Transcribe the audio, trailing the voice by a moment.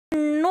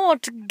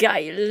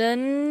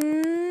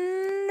notgeilen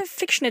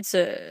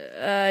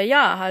Fickschnitzel.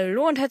 Ja,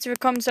 hallo und herzlich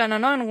willkommen zu einer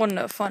neuen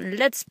Runde von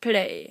Let's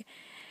Play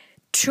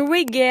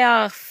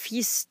Trigger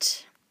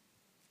Feast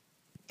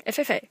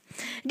FFA.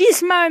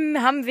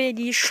 Diesmal haben wir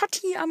die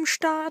Schotti am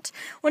Start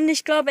und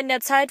ich glaube, in der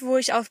Zeit, wo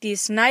ich auf die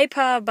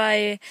Sniper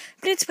bei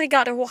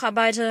Blitzbrigade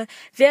hocharbeite,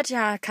 wird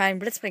ja kein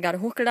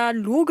Blitzbrigade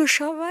hochgeladen,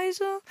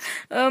 logischerweise.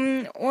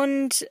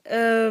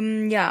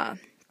 Ja,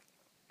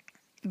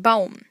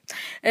 Baum.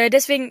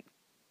 Deswegen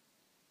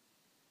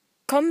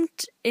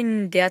kommt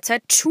in der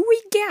Zeit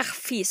Trigger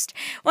Feast.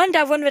 Und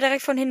da wurden wir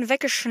direkt von hinten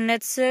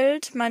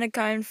weggeschnetzelt, meine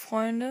geilen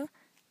Freunde.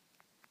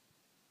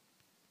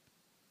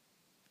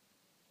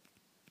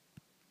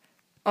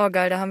 Oh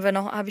geil, da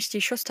habe ich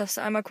die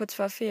Schusstaste einmal kurz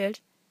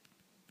verfehlt.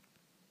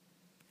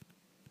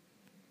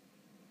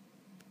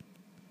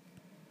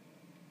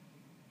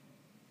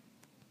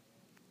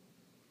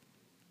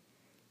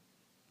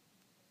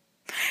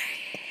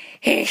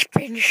 Ich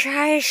bin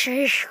scheiße,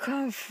 ich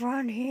komm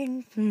von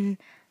hinten.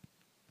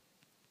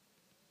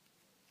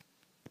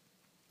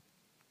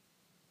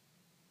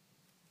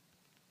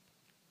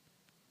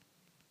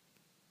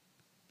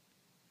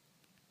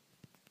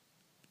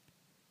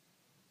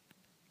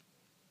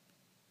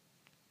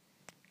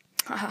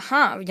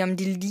 Haha, wir haben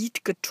die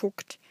Lied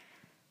getuckt.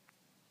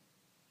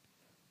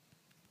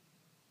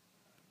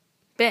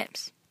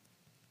 Bams.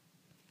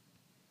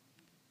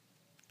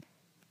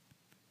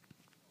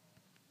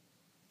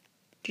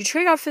 Die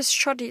Trigger fürs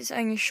Schotti ist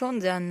eigentlich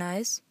schon sehr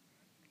nice.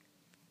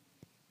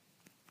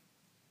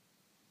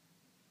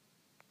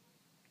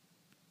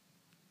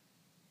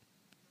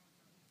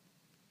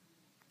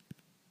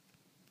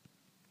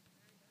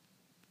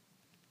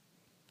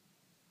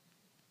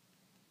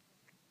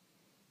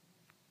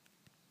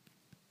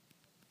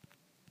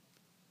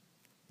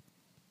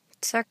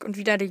 Zack, und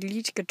wieder die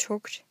Lied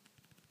getuckt.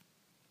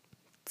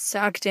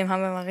 Zack, dem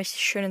haben wir mal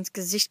richtig schön ins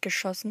Gesicht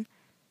geschossen.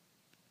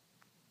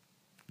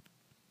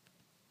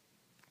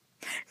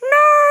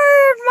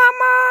 Nein,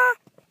 Mama!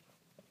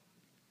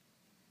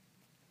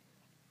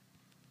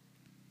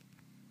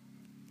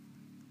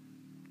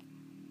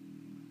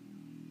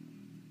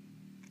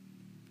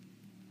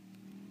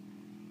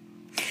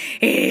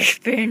 Ich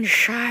bin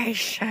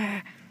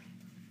scheiße.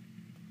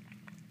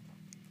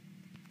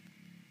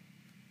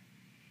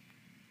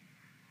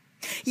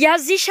 Ja,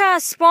 sicher,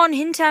 Spawn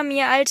hinter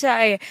mir, Alter,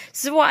 ey.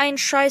 So ein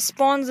scheiß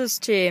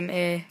Spawn-System,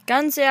 ey.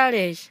 Ganz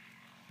ehrlich.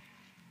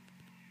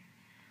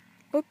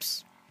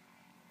 Ups.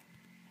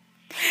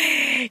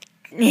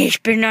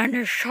 Ich bin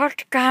eine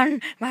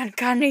Shotgun. Man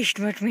kann nicht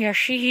mit mir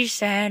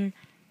schießen.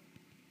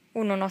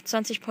 Oh, nur noch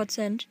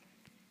 20%.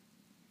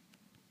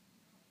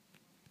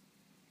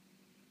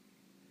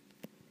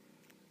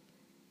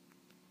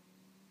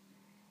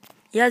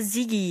 Ja,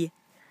 Sigi.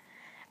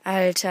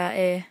 Alter,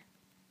 ey.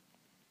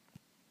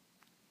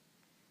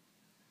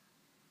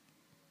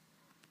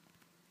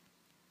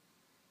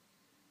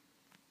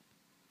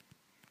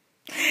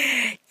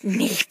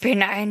 Ich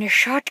bin eine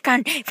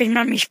Shotgun. Wenn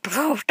man mich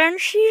braucht, dann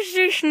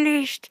schieße ich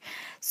nicht.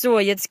 So,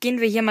 jetzt gehen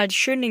wir hier mal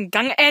schön den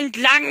Gang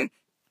entlang.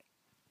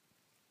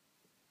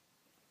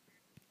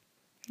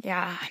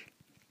 Ja.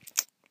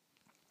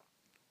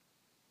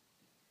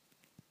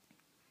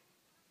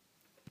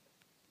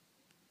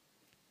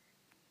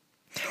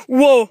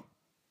 Wow.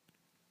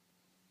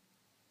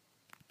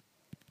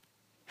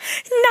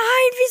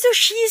 Nein, wieso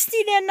schießt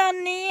die denn da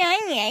näher?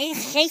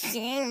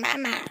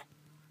 Mama.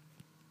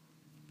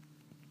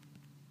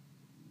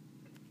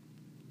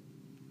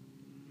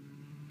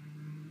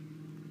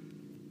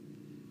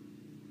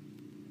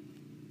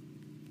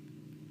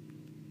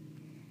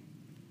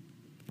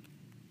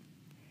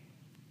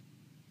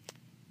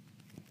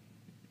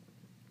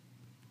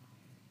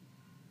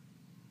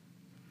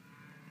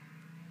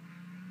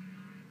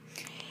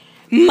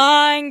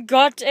 Mein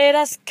Gott, ey,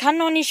 das kann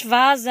doch nicht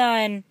wahr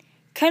sein.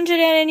 Könnte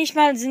der denn nicht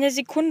mal eine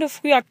Sekunde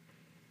früher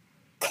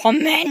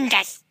kommen?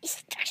 Das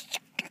ist das.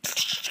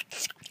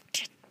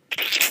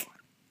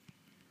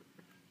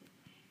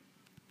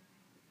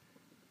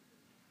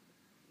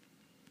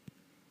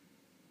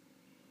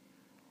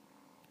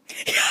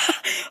 Ja.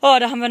 Oh,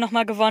 da haben wir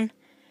nochmal gewonnen.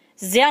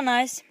 Sehr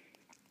nice.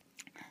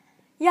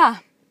 Ja.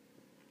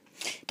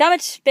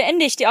 Damit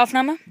beende ich die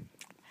Aufnahme.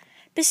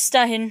 Bis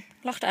dahin.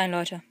 Locht ein,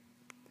 Leute.